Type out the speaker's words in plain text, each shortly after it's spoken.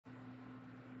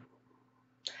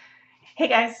Hey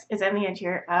guys, it's Emily End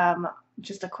here.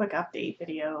 Just a quick update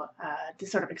video to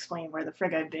sort of explain where the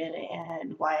frig I've been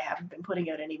and why I haven't been putting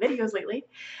out any videos lately.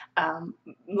 Um,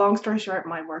 Long story short,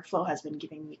 my workflow has been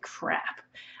giving me crap.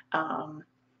 Um,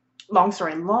 Long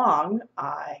story long,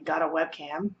 I got a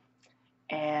webcam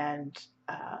and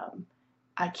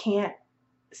I can't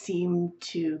seem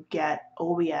to get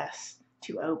OBS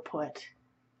to output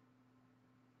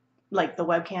like the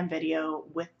webcam video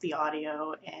with the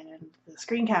audio and the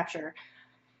screen capture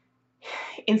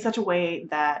in such a way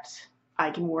that I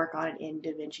can work on it in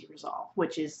DaVinci Resolve,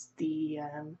 which is the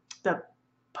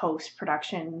post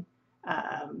production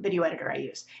video editor I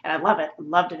use, and I love it.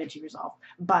 Love DaVinci Resolve,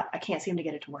 but I can't seem to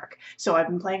get it to work. So I've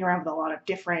been playing around with a lot of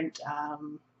different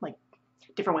like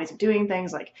different ways of doing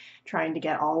things, like trying to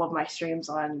get all of my streams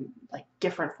on like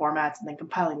different formats and then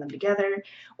compiling them together,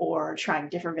 or trying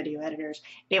different video editors.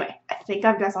 Anyway, I think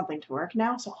I've got something to work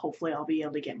now, so hopefully I'll be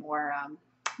able to get more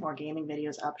gaming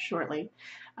videos up shortly.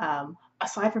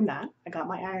 Aside from that, I got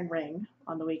my iron ring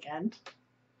on the weekend,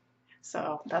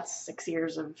 so that's 6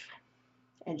 years of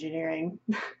engineering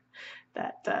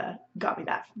that got me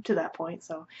to that point.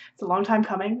 So it's a long time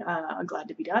coming. I'm glad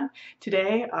to be done.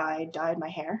 Today I dyed my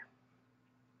hair.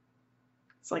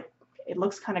 It's like it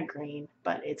looks kind of green,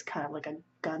 but it's kind of like a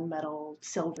gunmetal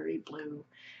silvery blue.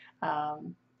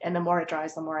 And the more it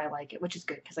dries, the more I like it, which is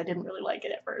good because I didn't really like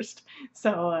it at first.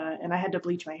 So, and I had to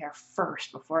bleach my hair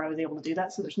first before I was able to do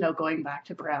that, so there's no going back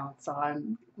to brown. So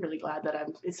I'm really glad that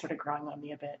it's sort of growing on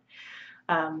me a bit.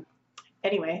 Um,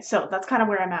 anyway, so that's kind of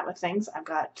where I'm at with things.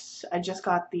 I just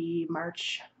got the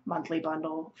March monthly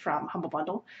bundle from Humble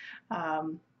Bundle,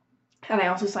 and I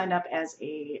also signed up as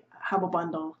a Humble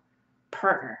Bundle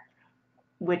partner,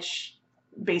 which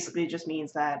basically just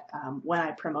means that when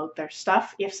I promote their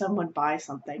stuff, if someone buys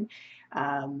something,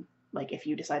 like if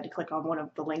you decide to click on one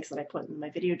of the links that I put in my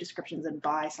video descriptions and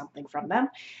buy something from them,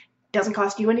 it doesn't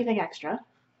cost you anything extra,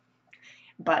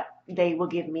 but they will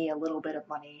give me a little bit of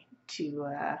money to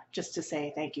just to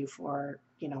say thank you for,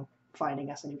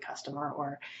 finding us a new customer,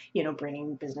 or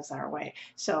bringing business our way.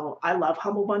 So I love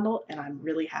Humble Bundle and I'm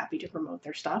really happy to promote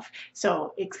their stuff.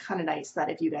 So it's kind of nice that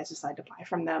if you guys decide to buy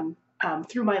from them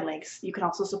through my links, you can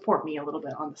also support me a little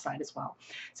bit on the side as well.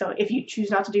 So if you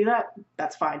choose not to do that,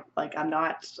 that's fine. Like I'm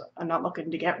not looking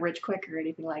to get rich quick or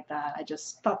anything like that. I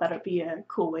just thought that would be a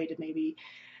cool way to maybe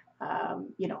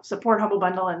support Humble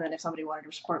Bundle, and then if somebody wanted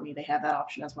to support me, they have that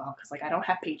option as well. Because like I don't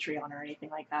have Patreon or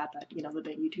anything like that the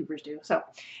big YouTubers do. So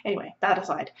anyway, that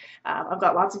aside, I've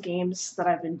got lots of games that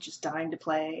I've been just dying to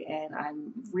play, and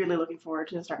I'm really looking forward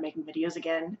to start making videos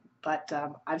again. But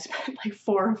I've spent like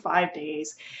 4 or 5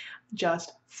 days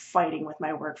just fighting with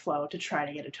my workflow to try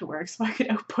to get it to work so I could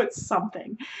output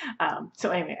something.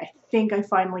 So anyway, I think I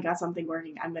finally got something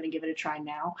working. I'm going to give it a try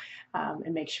now,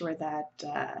 and make sure that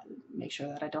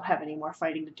I don't have any more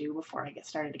fighting to do before I get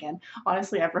started again.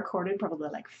 Honestly, I've recorded probably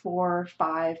like 4,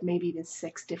 5, maybe even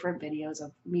 6 different videos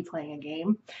of me playing a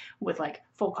game with like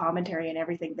full commentary and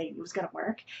everything thinking it was going to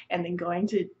work, and then going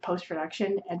to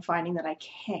post-production and finding that I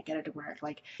can't get it to work.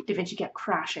 Like DaVinci kept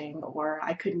crashing, or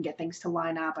I couldn't get things to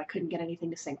line up. I couldn't get anything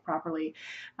to sync properly.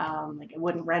 Like it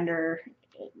wouldn't render.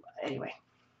 Anyway,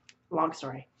 long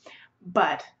story.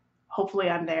 But hopefully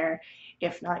I'm there.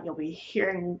 If not, you'll be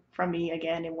hearing from me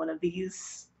again in one of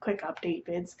these quick update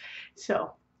vids.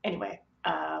 So anyway,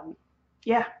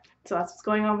 yeah, so that's what's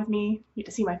going on with me. You get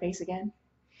to see my face again.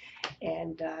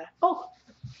 And oh,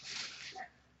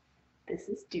 this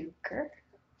is Duker.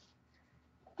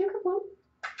 Duker Boo.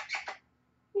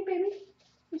 Hey baby.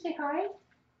 You say hi?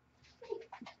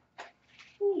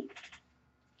 Hey.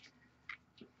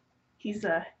 He's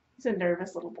a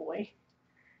nervous little boy.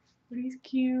 But he's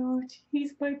cute.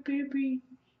 He's my baby.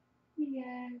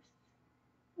 Yes.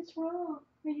 What's wrong?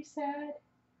 Are you sad?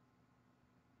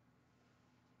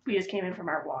 We just came in from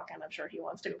our walk, and I'm sure he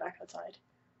wants to go back outside.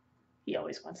 He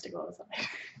always wants to go outside.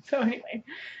 So anyway,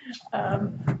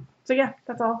 so yeah,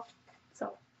 that's all.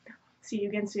 So see you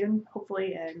again soon,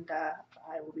 hopefully, and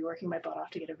I will be working my butt off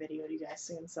to get a video to you guys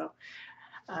soon. So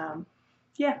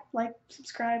yeah, like,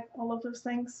 subscribe, all of those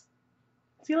things.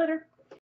 See you later.